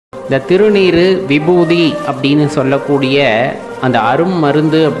இந்த திருநீர் விபூதி அப்படின்னு சொல்லக்கூடிய அந்த அரும்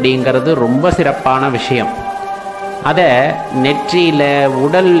மருந்து அப்படிங்கிறது ரொம்ப சிறப்பான விஷயம். அதை நெற்றியில்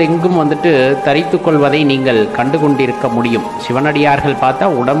உடல் எங்கும் தரித்து கொள்வதை நீங்கள் கண்டு கொண்டிருக்க முடியும். சிவனடியார்கள் பார்த்தா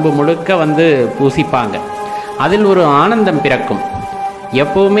உடம்பு முழுக்க பூசிப்பாங்க. அதில் ஒரு ஆனந்தம் பிறக்கும்.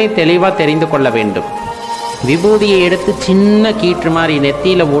 எப்பவுமே தெளிவாக தெரிந்து கொள்ள வேண்டும். விபூதியை எடுத்து சின்ன கீற்று மாதிரி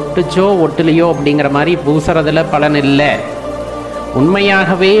நெத்தியில் ஒட்டுச்சோ ஒட்டுலையோ அப்படிங்கிற மாதிரி பூசுறதுல பலன் இல்லை.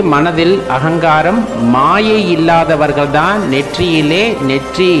 உண்மையாகவே மனதில் அகங்காரம் மாயை இல்லாதவர்கள் தான் நெற்றி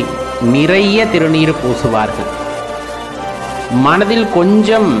நிறைய திருநீர் பூசுவார்கள். மனதில்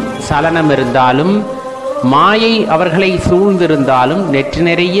கொஞ்சம் சலனம் இருந்தாலும் மாயை அவர்களை சூழ்ந்திருந்தாலும் நெற்றி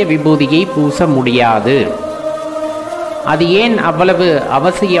நிறைய விபூதியை பூச முடியாது. அது ஏன் அவ்வளவு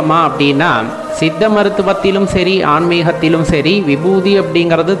அவசியமா அப்படின்னா, சித்த மருத்துவத்திலும் சரி ஆன்மீகத்திலும் சரி விபூதி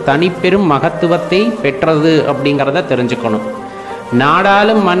அப்படிங்கிறது தனிப்பெரும் மகத்துவத்தை பெற்றது அப்படிங்கிறத தெரிஞ்சுக்கணும்.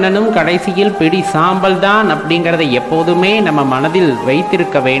 நாடாளும் மன்னனும் கடைசியில் பிடி சாம்பல் தான் அப்படிங்கிறத எப்போதுமே நம்ம மனதில்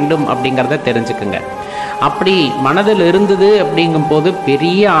வைத்திருக்க வேண்டும் அப்படிங்கிறத தெரிஞ்சுக்குங்க. அப்படி மனதில் இருந்தது அப்படிங்கும் போது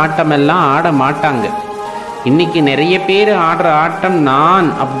பெரிய ஆட்டமெல்லாம் ஆட மாட்டாங்க. இன்னைக்கு நிறைய பேர் ஆடுற ஆட்டம் நான்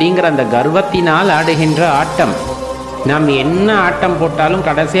அப்படிங்கிற அந்த கர்வத்தினால் ஆடுகின்ற ஆட்டம். நாம் என்ன ஆட்டம் போட்டாலும்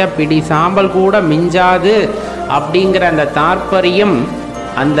கடைசியாக பிடி சாம்பல் கூட மிஞ்சாது அப்படிங்கிற அந்த தாற்பயம்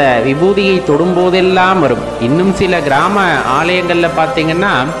அந்த விபூதியை தொடும்போதெல்லாம் வரும். இன்னும் சில கிராம ஆலயங்களில்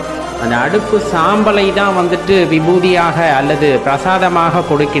பார்த்தீங்கன்னா அந்த அடுப்பு சாம்பலை தான் விபூதியாக அல்லது பிரசாதமாக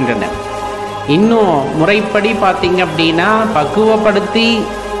கொடுக்கின்றன. இன்னும் முறைப்படி பார்த்தீங்க அப்படின்னா பக்குவப்படுத்தி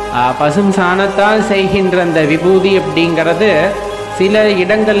பசும் சாணத்தால் செய்கின்ற அந்த விபூதி அப்படிங்கிறது சில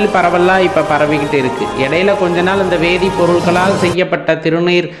இடங்கள் பரவலாக இப்போ பரவிக்கிட்டு இருக்குது. இடையில கொஞ்ச நாள் அந்த வேதிப்பொருட்களால் செய்யப்பட்ட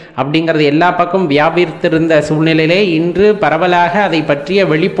திருநீர் அப்படிங்கிறது எல்லா பக்கம் வியாபித்திருந்த சூழ்நிலையிலே இன்று பரவலாக அதை பற்றிய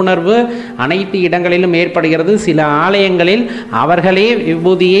விழிப்புணர்வு அனைத்து இடங்களிலும் ஏற்படுகிறது. சில ஆலயங்களில் அவர்களே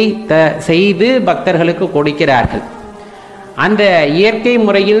விபூதியை செய்து பக்தர்களுக்கு கொடுக்கிறார்கள். அந்த இயற்கை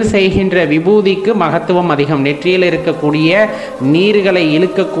முறையில் செய்கின்ற விபூதிக்கு மகத்துவம் அதிகம். நெற்றியில் இருக்கக்கூடிய நீர்களை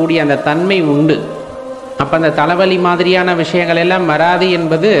இழுக்கக்கூடிய அந்த தன்மை உண்டு. அப்போ அந்த தலைவலி மாதிரியான விஷயங்கள் எல்லாம் வராது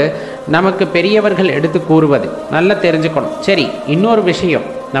என்பது நமக்கு பெரியவர்கள் எடுத்து கூறுவது நல்லா தெரிஞ்சுக்கணும். சரி, இன்னொரு விஷயம்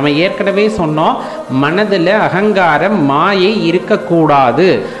நம்ம ஏற்கனவே சொன்னோம், மனதில் அகங்காரம் மாயை இருக்கக்கூடாது.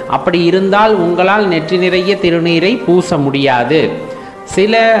 அப்படி இருந்தால் உங்களால் நெற்றி நிறைய திருநீரை பூச முடியாது.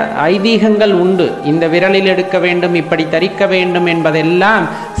 சில ஐதீகங்கள் உண்டு. இந்த விரலில் எடுக்க வேண்டும், இப்படி தரிக்க வேண்டும் என்பதெல்லாம்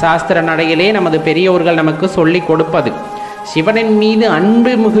சாஸ்திர நடையிலே நமது பெரியோர்கள் நமக்கு சொல்லி கொடுப்பது. சிவனின் மீது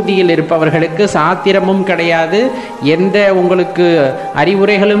அன்பு மிகுதியில் இருப்பவர்களுக்கு சாத்திரமும் கிடையாது, எந்த உங்களுக்கு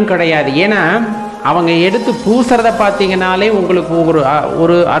அறிவுரைகளும் கிடையாது. ஏன்னா அவங்க எடுத்து பூசுறதை பார்த்தீங்கன்னாலே உங்களுக்கு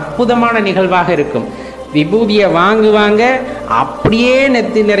ஒரு அற்புதமான நிகழ்வாக இருக்கும். விபூதியை வாங்குவாங்க, அப்படியே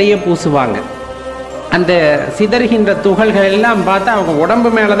நெத்தி நிறைய பூசுவாங்க. அந்த சிதறுகின்ற துகள்கள் எல்லாம் பார்த்தா அவங்க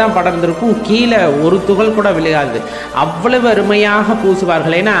உடம்பு மேலே தான் படர்ந்திருக்கும், கீழே ஒரு துகள் கூட விழுகாது. அவ்வளவு அருமையாக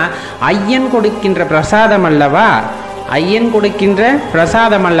பூசுவார்கள். ஏன்னா ஐயன் கொடுக்கின்ற பிரசாதம் அல்லவா, ஐயன் கொடுக்கின்ற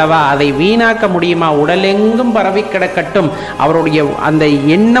பிரசாதம் அல்லவா, அதை வீணாக்க முடியுமா? உடலெங்கும் பரவி கிடக்கட்டும். அவருடைய அந்த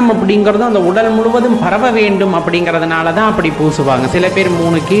எண்ணம் அப்படிங்கிறதும் அந்த உடல் முழுவதும் பரவ வேண்டும் அப்படிங்கிறதுனால தான் அப்படி பூசுவாங்க. சில பேர்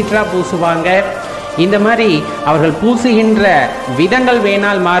 3 கீற்றா பூசுவாங்க. இந்த மாதிரி அவர்கள் பூசுகின்ற விதங்கள்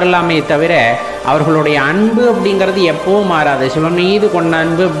வேணால் மாறலாமே தவிர அவர்களுடைய அன்பு அப்படிங்கிறது எப்பவும் மாறாது. சிவன் மீது கொண்ட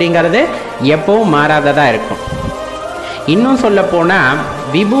அன்பு அப்படிங்கிறது எப்பவும் மாறாததா இருக்கும். இன்னும் சொல்ல போனால்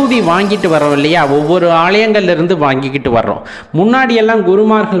விபூதி வாங்கிட்டு வர்றோம் இல்லையா, ஒவ்வொரு ஆலயங்கள்லேருந்து வாங்கிக்கிட்டு வர்றோம். முன்னாடியெல்லாம்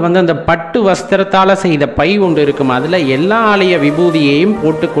குருமார்கள் அந்த பட்டு வஸ்திரத்தால் செய்த பை ஒன்று இருக்கும், அதில் எல்லா ஆலய விபூதியையும்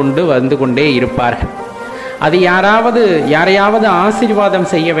போட்டுக்கொண்டு வந்து கொண்டே இருப்பார்கள். அது யாரையாவது ஆசீர்வாதம்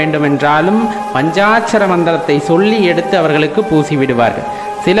செய்ய வேண்டும் என்றாலும் பஞ்சாட்சர மந்திரத்தை சொல்லி எடுத்து அவர்களுக்கு பூசி விடுவார்கள்.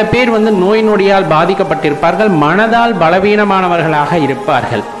 சில பேர் நோய் நொடியால் பாதிக்கப்பட்டிருப்பார்கள், மனதால் பலவீனமானவர்களாக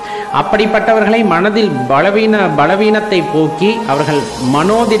இருப்பார்கள். அப்படிப்பட்டவர்களை மனதில் பலவீனத்தை போக்கி அவர்கள்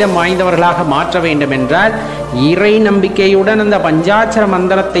மனோதிடம் வாய்ந்தவர்களாக மாற்ற வேண்டும் என்றால் இறை நம்பிக்கையுடன் அந்த பஞ்சாட்சர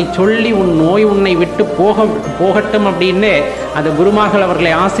மந்திரத்தை சொல்லி உன் நோய் உன்னை விட்டு போகட்டும் அப்படின்னு அந்த குருமார்கள்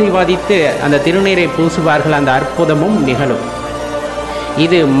அவர்களை ஆசீர்வாதித்து அந்த திருநீரை பூசுவார்கள். அந்த அற்புதமும் நிகழும்.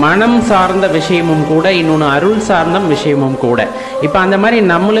 இது மனம் சார்ந்த விஷயமும் கூட, இன்னொன்று அருள் சார்ந்த விஷயமும் கூட. இப்போ அந்த மாதிரி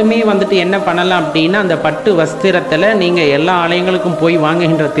நம்மளுமே என்ன பண்ணலாம் அப்படின்னா, அந்த பட்டு வஸ்திரத்தில் நீங்கள் எல்லா ஆலயங்களுக்கும் போய்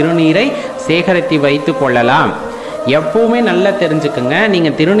வாங்குகின்ற திருநீரை சேகரித்து வைத்து கொள்ளலாம். எப்போவுமே நல்லா தெரிஞ்சுக்குங்க,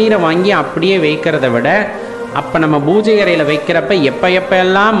 நீங்கள் திருநீரை வாங்கி அப்படியே வைக்கிறத விட அப்போ நம்ம பூஜை அறையில் வைக்கிறப்ப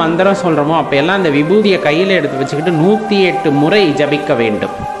எப்பெல்லாம் மந்திரம் சொல்கிறோமோ அப்போ எல்லாம் அந்த விபூதியை கையில் எடுத்து வச்சுக்கிட்டு 108 முறை ஜபிக்க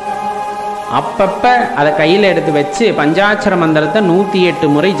வேண்டும். அப்பப்போ அதை கையில் எடுத்து வச்சு பஞ்சாட்சர மந்திரத்தை 108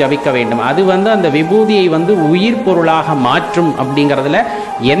 முறை ஜபிக்க வேண்டும். அது அந்த விபூதியை உயிர் பொருளாக மாற்றும் அப்படிங்கிறதுல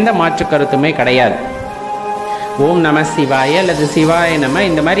எந்த மாற்று கருத்துமே கிடையாது. ஓம் நம சிவாய அல்லது சிவாய நம,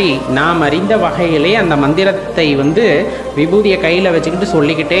 இந்த மாதிரி நாம் அறிந்த வகையிலே அந்த மந்திரத்தை விபூதியை கையில் வச்சுக்கிட்டு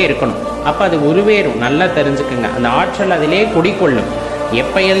சொல்லிக்கிட்டே இருக்கணும். அப்போ அது உருவேறும். நல்லா தெரிஞ்சுக்குங்க, அந்த ஆற்றல் அதிலே குடிக்கொள்ளும்.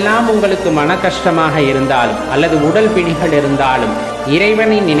 எப்பையெல்லாம் உங்களுக்கு மன கஷ்டமாக இருந்தாலும் அல்லது உடல் பிணிகள் இருந்தாலும்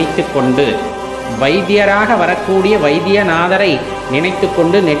இறைவனை நினைத்து கொண்டு, வைத்தியராக வரக்கூடிய வைத்தியநாதரை நினைத்து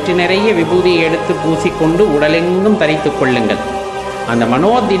கொண்டு நெற்றி நிறைய விபூதியை எடுத்து பூசிக்கொண்டு உடலெங்கும் தரித்து கொள்ளுங்கள். அந்த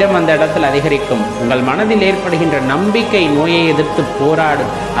மனோதிடம் அந்த இடத்தில் அதிகரிக்கும். உங்கள் மனதில் ஏற்படுகின்ற நம்பிக்கை நோயை எதிர்த்து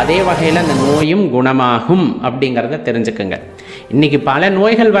போராடும். அதே வகையில் அந்த நோயும் குணமாகும் அப்படிங்கிறத தெரிஞ்சுக்குங்க. இன்னைக்கு பல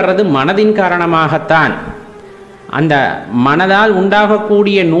நோய்கள் வர்றது மனதின் காரணமாகத்தான். அந்த மனதால்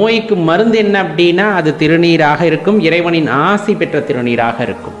உண்டாகக்கூடிய நோய்க்கு மருந்து என்ன அப்படின்னா அது திருநீராக இருக்கும், இறைவனின் ஆசி பெற்ற திருநீராக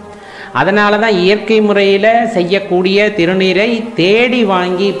இருக்கும். அதனால தான் இயற்கை முறையில் செய்யக்கூடிய திருநீரை தேடி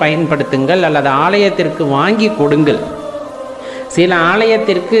வாங்கி பயன்படுத்துங்கள் அல்லது ஆலயத்திற்கு வாங்கி கொடுங்கள். சில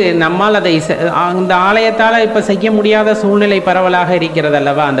ஆலயத்திற்கு நம்மால் அதை அந்த ஆலயத்தால் இப்போ செய்ய முடியாத சூழ்நிலை பரவலாக இருக்கிறது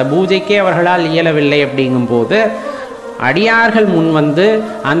அல்லவா, அந்த பூஜைக்கே அவர்களால் இயலவில்லை. அப்படிங்கும்போது அடியார்கள் முன்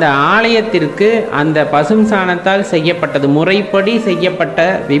அந்த ஆலயத்திற்கு அந்த பசும் சாணத்தால் செய்யப்பட்டது, முறைப்படி செய்யப்பட்ட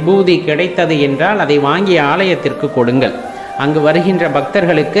விபூதி கிடைத்தது என்றால் அதை வாங்கி ஆலயத்திற்கு கொடுங்கள். அங்கு வருகின்ற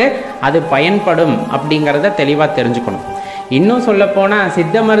பக்தர்களுக்கு அது பயன்படும் அப்படிங்கிறத தெளிவாக தெரிஞ்சுக்கணும். இன்னும் சொல்லப்போனால்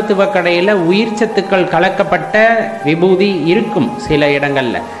சித்த மருத்துவ கடையில் உயிர் சத்துக்கள் கலக்கப்பட்ட விபூதி இருக்கும் சில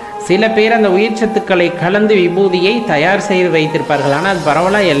இடங்களில். சில பேர் அந்த உயிர் சத்துக்களை கலந்து விபூதியை தயார் செய்து வைத்திருப்பார்கள். ஆனால் அது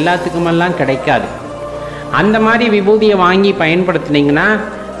பரவலாக எல்லாத்துக்குமெல்லாம் கிடைக்காது. அந்த மாதிரி விபூதியை வாங்கி பயன்படுத்தினீங்கன்னா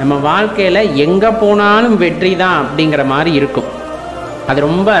நம்ம வாழ்க்கையில் எங்கே போனாலும் வெற்றி தான் அப்படிங்கிற மாதிரி இருக்கும். அது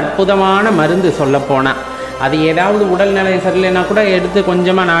ரொம்ப அற்புதமான மருந்து சொல்லப்போனால். அது ஏதாவது உடல்நிலை சரியில்லைன்னா கூட எடுத்து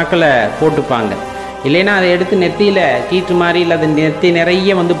கொஞ்சமாக நாக்கில் போட்டுப்பாங்க, இல்லைன்னா அதை எடுத்து நெத்தியில் கீற்று மாதிரி இல்லை அது நெத்தி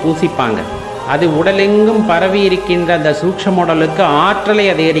நிறைய பூசிப்பாங்க. அது உடலெங்கும் பரவி இருக்கின்ற அந்த சூக்ஷ்ம உடலுக்கு ஆற்றலை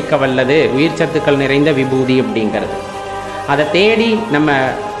அதிகரிக்க வல்லது உயிர் சத்துக்கள் நிறைந்த விபூதி அப்படிங்கிறது. அதை தேடி நம்ம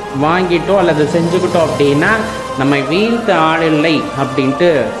வாங்கிட்டோம் அல்லது செஞ்சுக்கிட்டோம் அப்படின்னா நம்ம வீழ்த்த ஆள் இல்லை அப்படின்ட்டு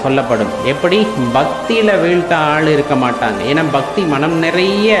சொல்லப்படும். எப்படி? பக்தியில் வீழ்த்த ஆள் இருக்க மாட்டாங்க. ஏன்னா பக்தி மனம்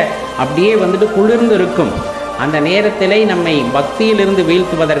நிறைய அப்படியே குளிர்ந்து இருக்கும். அந்த நேரத்திலே நம்மை பக்தியிலிருந்து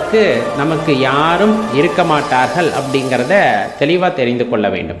வீழ்த்துவதற்கு நமக்கு யாரும் இருக்க மாட்டார்கள் அப்படிங்கிறத தெளிவாக தெரிந்து கொள்ள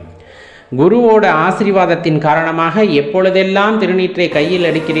வேண்டும். குருவோட ஆசீர்வாதத்தின் காரணமாக எப்பொழுதெல்லாம் திருநீற்றை கையில்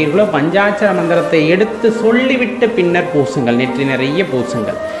எடுக்கிறீர்களோ பஞ்சாட்சர மந்திரத்தை எடுத்து சொல்லிவிட்டு பின்னர் பூசுங்கள். நெற்றி நிறைய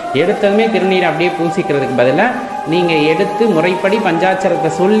பூசுங்கள். எடுத்ததுமே திருநீரை அப்படியே பூசிக்கிறதுக்கு பதிலாக நீங்கள் எடுத்து முறைப்படி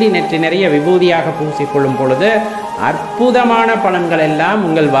பஞ்சாட்சரத்தை சொல்லி நெற்றி நிறைய விபூதியாக பூசிக்கொள்ளும் பொழுது அற்புதமான பலன்கள் எல்லாம்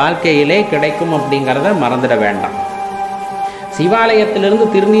உங்கள் வாழ்க்கையிலே கிடைக்கும் அப்படிங்கிறத மறந்துட வேண்டாம். சிவாலயத்திலிருந்து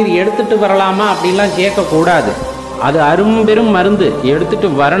திருநீர் எடுத்துட்டு வரலாமா அப்படின்லாம் கேட்கக்கூடாது. அது அரும்பெரும் மருந்து. எடுத்துட்டு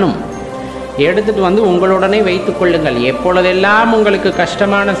வரணும். எடுத்துட்டு உங்களுடனே வைத்து கொள்ளுங்கள். எப்பொழுதெல்லாம் உங்களுக்கு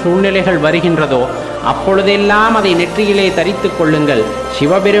கஷ்டமான சூழ்நிலைகள் வருகின்றதோ அப்பொழுதெல்லாம் அதை நெற்றியிலே தரித்து கொள்ளுங்கள்.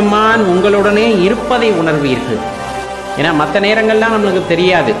 சிவபெருமான் உங்களுடனே இருப்பதை உணர்வீர்கள். ஏன்னா மற்ற நேரங்கள்லாம் நம்மளுக்கு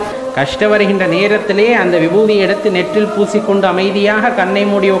தெரியாது. கஷ்டம் வருகின்ற நேரத்திலே அந்த விபூதியை எடுத்து நெற்றில் பூசிக்கொண்டு அமைதியாக கண்ணை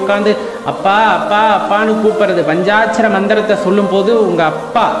மூடி உட்காந்து அப்பா அப்பா அப்பான்னு கூப்பிடுறது, பஞ்சாட்சர மந்திரத்தை சொல்லும் போது உங்கள்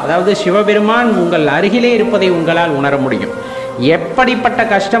அப்பா அதாவது சிவபெருமான் உங்கள் அருகிலே இருப்பதை உங்களால் உணர முடியும். எப்படிப்பட்ட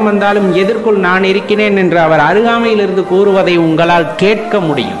கஷ்டம் வந்தாலும் எதிர்கொள் நான் இருக்கிறேன் என்று அவர் அருகாமையிலிருந்து கூறுவதை உங்களால் கேட்க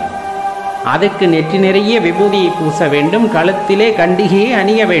முடியும். அதுக்கு நெற்றி நிறைய விபூதியை பூச வேண்டும். கழுத்திலே கண்டிகையை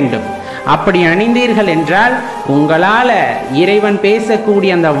அணிய வேண்டும். அப்படி அணிந்தீர்கள் என்றால் உங்களால் இறைவன்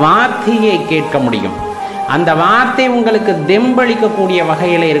பேசக்கூடிய அந்த வார்த்தையை கேட்க முடியும். அந்த வார்த்தை உங்களுக்கு தெம்பளிக்கக்கூடிய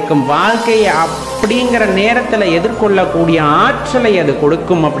வகையில் இருக்கும். வாழ்க்கையை அப்படிங்கிற நேரத்தில் எதிர்கொள்ளக்கூடிய ஆற்றலை அது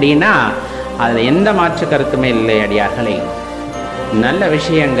கொடுக்கும். அப்படின்னா அதில் எந்த மாற்று கருத்துமே இல்லை. அடியார்களே, நல்ல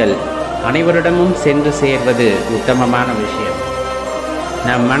விஷயங்கள் அனைவரிடமும் சென்று சேர்வது உத்தமமான விஷயம்.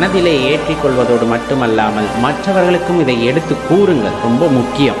 நம் மனதிலே ஏற்றிக்கொள்வதோடு மட்டுமல்லாமல் மற்றவர்களுக்கும் இதை எடுத்து கூறுங்கள். ரொம்ப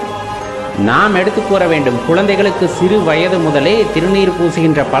முக்கியம். நாம் எடுத்து கூற வேண்டும். குழந்தைகளுக்கு சிறு வயது முதலே திருநீர்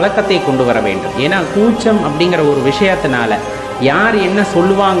பூசுகின்ற பழக்கத்தை கொண்டு வர வேண்டும். ஏன்னா கூச்சம் அப்படிங்கிற ஒரு விஷயத்தினால யார் என்ன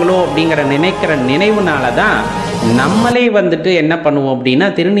சொல்லுவாங்களோ அப்படிங்கிற நினைக்கிற நினைவுனால தான் நம்மளே என்ன பண்ணுவோம் அப்படின்னா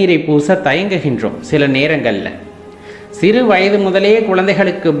திருநீரை பூச தயங்குகின்றோம். சில நேரங்களில் சிறு வயது முதலே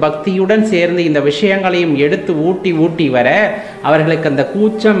குழந்தைகளுக்கு பக்தியுடன் சேர்ந்து இந்த விஷயங்களையும் எடுத்து ஊட்டி வர அவர்களுக்கு அந்த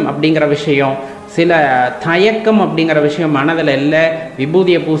கூச்சம் அப்படிங்கிற விஷயம், சில தயக்கம் அப்படிங்கிற விஷயம் மனதில் இல்லை.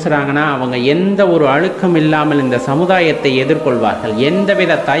 விபூதியை பூசுகிறாங்கன்னா அவங்க எந்த ஒரு அழுக்கம் இல்லாமல் இந்த சமுதாயத்தை எதிர்கொள்வார்கள்.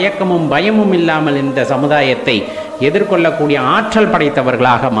 எந்தவித தயக்கமும் பயமும் இல்லாமல் இந்த சமுதாயத்தை எதிர்கொள்ளக்கூடிய ஆற்றல்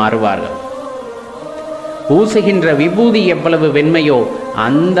படைத்தவர்களாக மாறுவார்கள். பூசுகின்ற விபூதி எவ்வளவு வெண்மையோ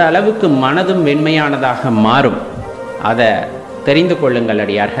அந்த அளவுக்கு மனதும் வெண்மையானதாக மாறும். அதை தெரிந்து கொள்ளுங்கள்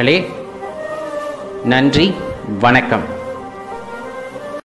அடியார்களே. நன்றி, வணக்கம்.